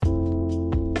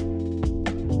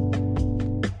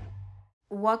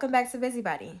Welcome back to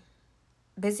Busybody.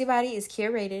 Busybody is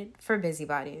curated for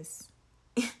busybodies.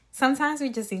 Sometimes we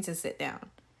just need to sit down,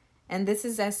 and this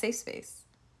is that safe space.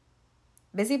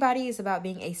 Busybody is about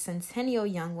being a centennial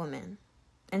young woman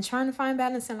and trying to find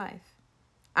balance in life.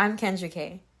 I'm Kendra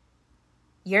K,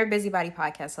 your Busybody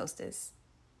podcast hostess.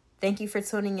 Thank you for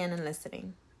tuning in and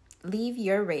listening. Leave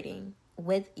your rating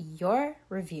with your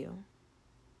review.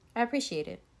 I appreciate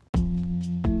it.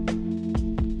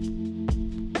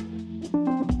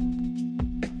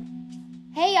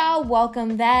 Hey y'all,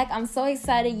 welcome back. I'm so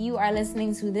excited you are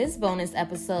listening to this bonus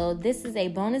episode. This is a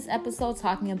bonus episode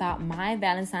talking about my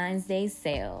Valentine's Day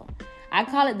sale. I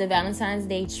call it the Valentine's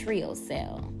Day Trio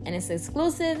Sale, and it's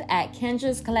exclusive at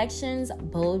Kendra's Collections,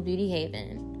 Bold Beauty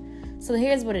Haven. So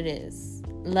here's what it is.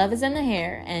 Love is in the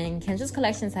hair, and Kendra's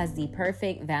Collections has the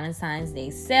perfect Valentine's Day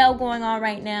sale going on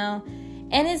right now,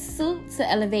 and it's suited to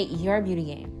elevate your beauty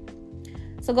game.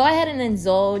 So go ahead and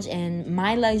indulge in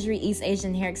my luxury East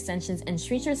Asian hair extensions and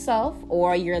treat yourself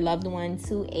or your loved one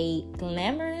to a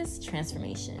glamorous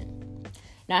transformation.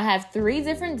 Now I have 3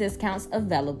 different discounts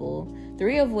available,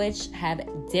 3 of which have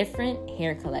different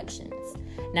hair collections.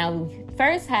 Now we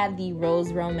first have the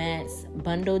Rose Romance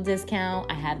bundle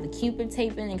discount. I have the Cupid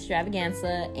Taping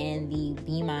Extravaganza and the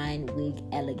Be Mine Wig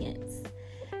Elegance.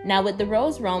 Now, with the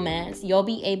Rose Romance, you'll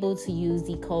be able to use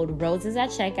the code ROSES at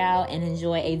checkout and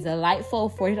enjoy a delightful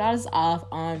 $40 off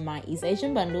on my East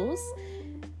Asian bundles.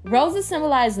 Roses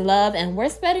symbolize love, and we're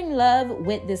spreading love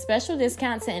with this special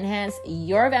discount to enhance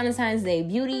your Valentine's Day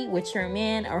beauty with your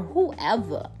man or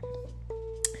whoever.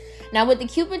 Now, with the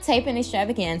Cupid Taping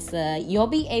Extravaganza, you'll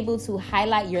be able to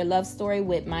highlight your love story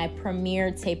with my premier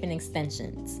taping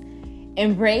extensions.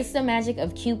 Embrace the magic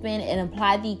of Cupid and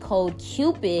apply the code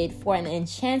CUPID for an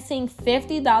enchanting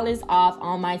 $50 off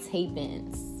on my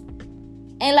tape-ins.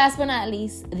 And last but not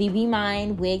least, the Be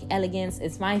Mine Wig Elegance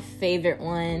is my favorite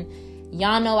one.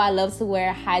 Y'all know I love to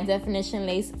wear high-definition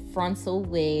lace frontal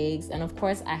wigs. And of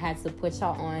course, I had to put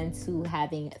y'all on to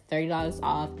having $30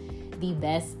 off the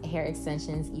best hair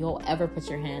extensions you'll ever put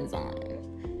your hands on.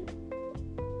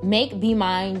 Make Be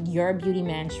Mine your beauty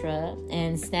mantra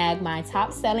and snag my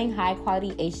top-selling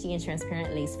high-quality HD and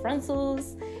transparent lace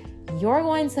frontals. You're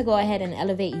going to go ahead and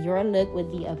elevate your look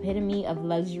with the epitome of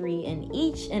luxury in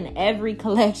each and every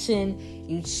collection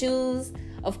you choose.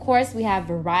 Of course, we have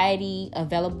variety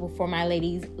available for my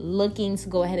ladies looking to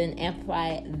go ahead and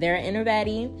amplify their inner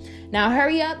baddie. Now,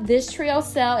 hurry up. This trio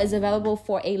sale is available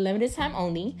for a limited time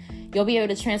only. You'll be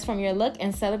able to transform your look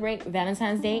and celebrate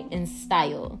Valentine's Day in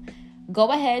style.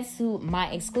 Go ahead to my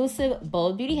exclusive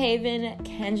Bold Beauty Haven,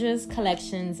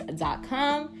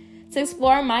 kendrascollections.com to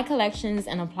explore my collections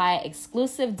and apply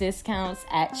exclusive discounts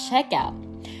at checkout.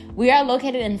 We are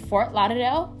located in Fort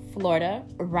Lauderdale, Florida,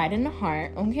 right in the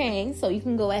heart, okay? So you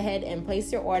can go ahead and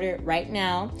place your order right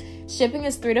now. Shipping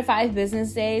is 3 to 5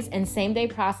 business days and same-day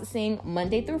processing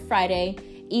Monday through Friday,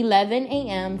 11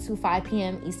 a.m. to 5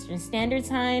 p.m. Eastern Standard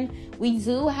Time. We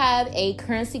do have a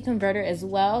currency converter as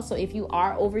well. So if you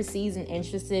are overseas and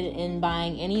interested in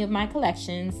buying any of my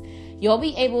collections, you'll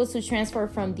be able to transfer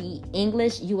from the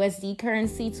English USD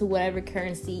currency to whatever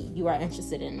currency you are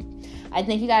interested in. I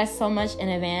thank you guys so much in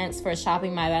advance for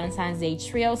shopping my Valentine's Day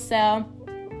Trio sale.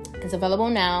 It's available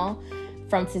now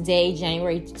from today,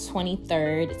 January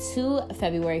 23rd to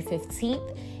February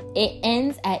 15th. It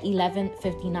ends at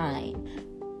 11:59.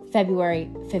 February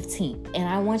 15th. And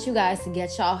I want you guys to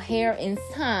get y'all hair in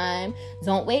time.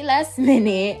 Don't wait last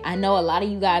minute. I know a lot of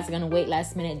you guys are going to wait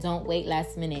last minute. Don't wait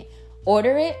last minute.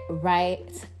 Order it right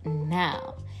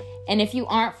now. And if you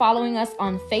aren't following us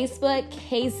on Facebook,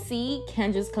 KC,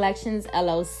 Kendra's Collections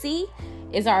LLC,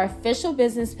 is our official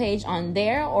business page on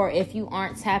there. Or if you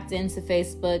aren't tapped into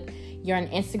Facebook, you're on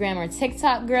Instagram or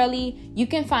TikTok girly, you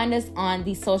can find us on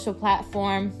the social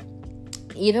platform,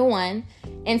 either one,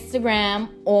 Instagram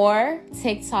or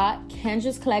TikTok,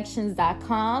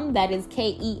 kendrascollections.com. That is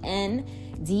KENDRAS,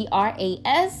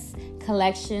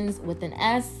 collections with an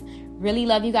S. Really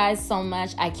love you guys so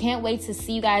much. I can't wait to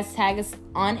see you guys tag us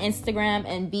on Instagram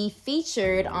and be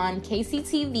featured on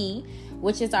KCTV,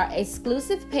 which is our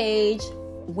exclusive page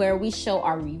where we show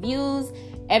our reviews.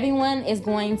 Everyone is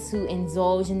going to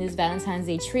indulge in this Valentine's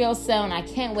Day Trio sale, and I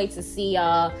can't wait to see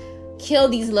y'all kill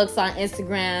these looks on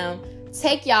Instagram.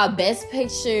 Take y'all best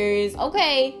pictures.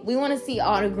 Okay, we want to see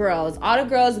all the girls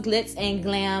glitz and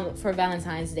glam for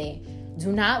Valentine's Day.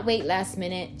 Do not wait last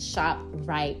minute. Shop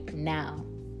right now.